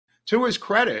to his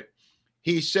credit,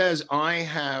 he says, I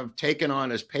have taken on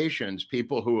as patients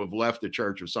people who have left the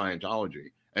Church of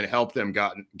Scientology and helped them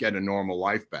get a normal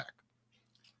life back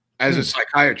as a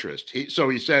psychiatrist. So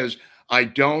he says, I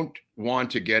don't want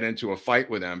to get into a fight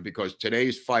with them because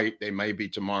today's fight, they may be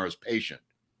tomorrow's patient.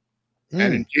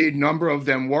 And indeed, a number of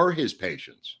them were his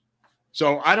patients.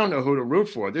 So I don't know who to root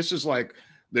for. This is like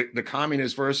the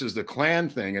communists versus the Klan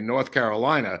thing in North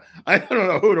Carolina. I don't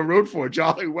know who to root for,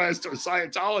 Jolly West or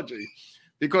Scientology,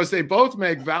 because they both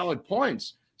make valid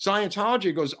points.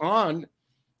 Scientology goes on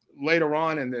later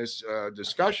on in this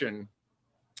discussion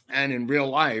and in real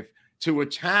life to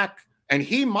attack, and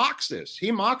he mocks this. He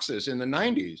mocks this in the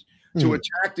 90s to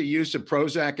attack the use of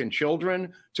Prozac in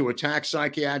children, to attack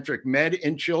psychiatric med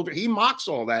in children. He mocks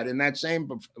all that in that same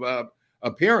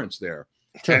appearance there.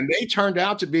 Sure. And they turned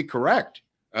out to be correct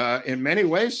in many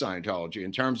ways, Scientology,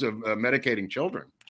 in terms of medicating children.